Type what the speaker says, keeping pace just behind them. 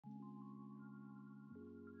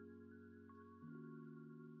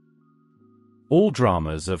All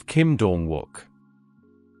dramas of Kim Dong Wook.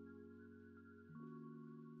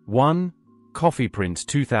 1. Coffee Prince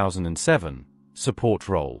 2007, support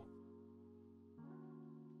role.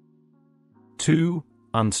 2.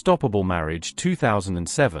 Unstoppable Marriage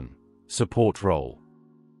 2007, support role.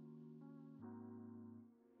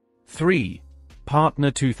 3.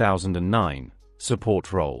 Partner 2009,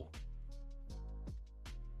 support role.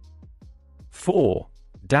 4.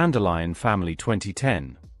 Dandelion Family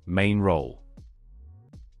 2010, main role.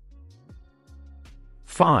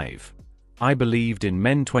 5. I Believed in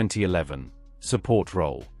Men 2011, support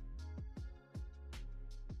role.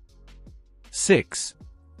 6.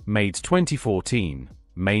 Maids 2014,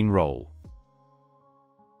 main role.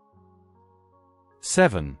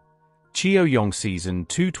 7. Cheoyong Season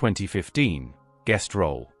 2 2015, guest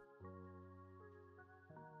role.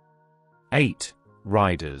 8.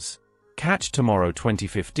 Riders, Catch Tomorrow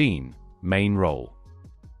 2015, main role.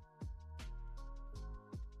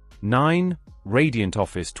 9. Radiant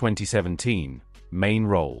Office 2017, main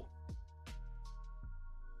role.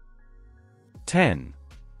 10.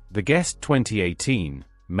 The Guest 2018,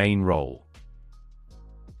 main role.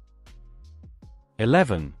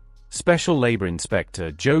 11. Special Labor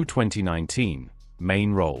Inspector Joe 2019,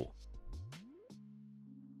 main role.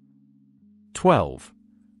 12.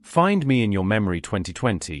 Find Me in Your Memory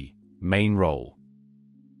 2020, main role.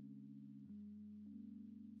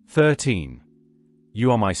 13.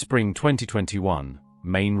 You Are My Spring 2021,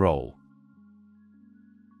 main role.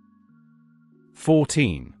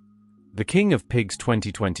 14. The King of Pigs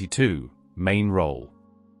 2022, main role.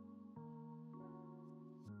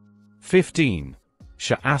 15.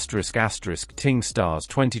 Ting Stars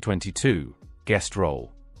 2022, guest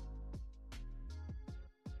role.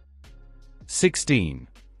 16.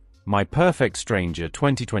 My Perfect Stranger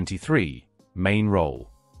 2023, main role.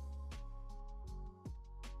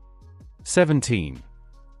 17.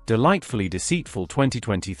 Delightfully Deceitful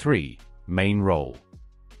 2023, main role.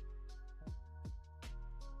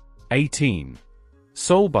 18.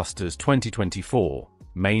 Soulbusters 2024,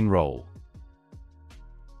 main role.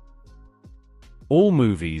 All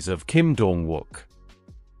movies of Kim Dong Wook.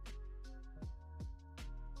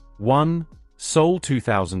 1. Soul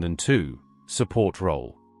 2002, support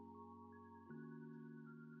role.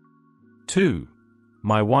 2.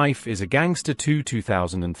 My Wife is a Gangster 2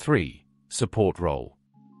 2003, support role.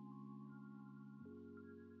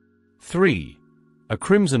 3. A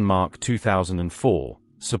Crimson Mark 2004,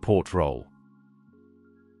 support role.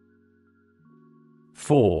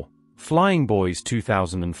 4. Flying Boys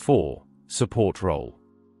 2004, support role.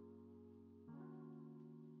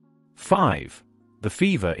 5. The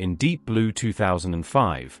Fever in Deep Blue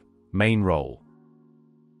 2005, main role.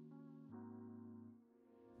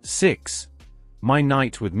 6. My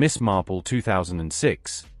Night with Miss Marple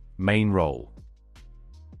 2006, main role.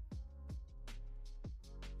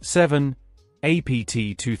 7.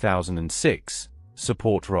 APT 2006,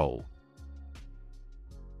 support role.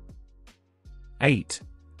 8.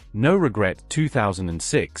 No Regret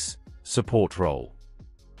 2006, support role.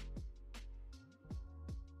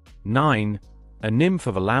 9. A Nymph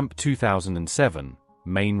of a Lamp 2007,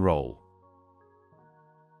 main role.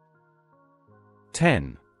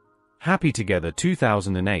 10. Happy Together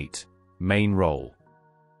 2008, main role.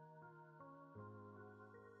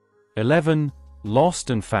 11. Lost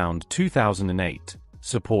and Found 2008,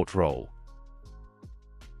 support role.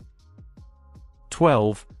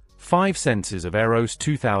 12. Five Senses of Eros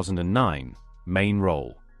 2009, main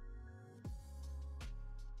role.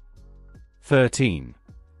 13.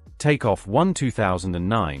 Take Off 1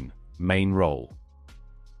 2009, main role.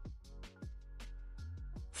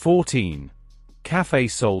 14. Café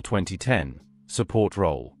Soul 2010, support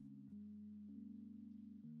role.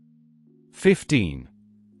 15.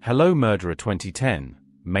 Hello Murderer 2010,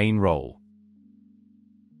 main role.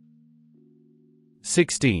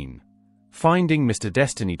 16. Finding Mr.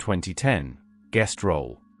 Destiny 2010, guest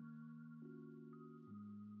role.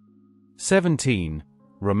 17.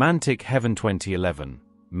 Romantic Heaven 2011,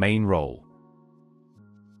 main role.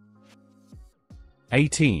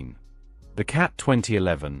 18. The Cat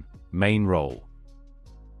 2011, main role.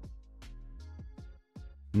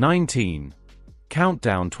 19.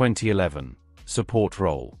 Countdown 2011, support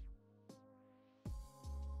role.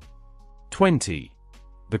 20.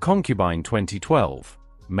 The Concubine 2012,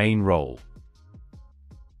 main role.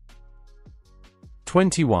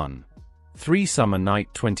 21. Three Summer Night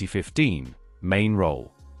 2015, main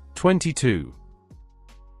role. 22.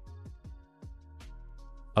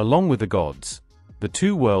 Along with the Gods, The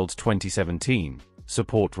Two Worlds 2017,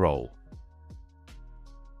 support role.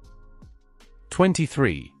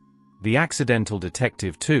 23. The Accidental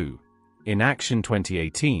Detective 2, In Action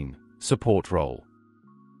 2018, support role.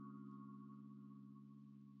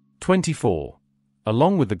 24.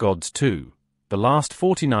 Along with the Gods 2, The Last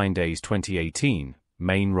 49 Days 2018,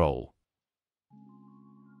 main role.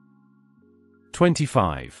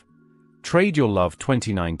 25. Trade Your Love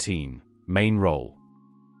 2019, main role.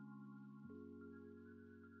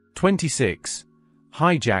 26.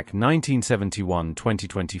 Hijack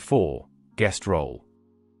 1971-2024, guest role.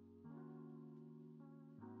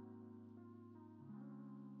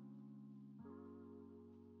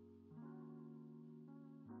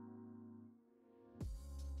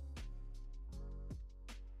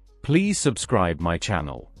 Please subscribe my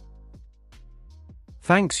channel.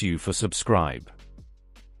 Thanks you for subscribe.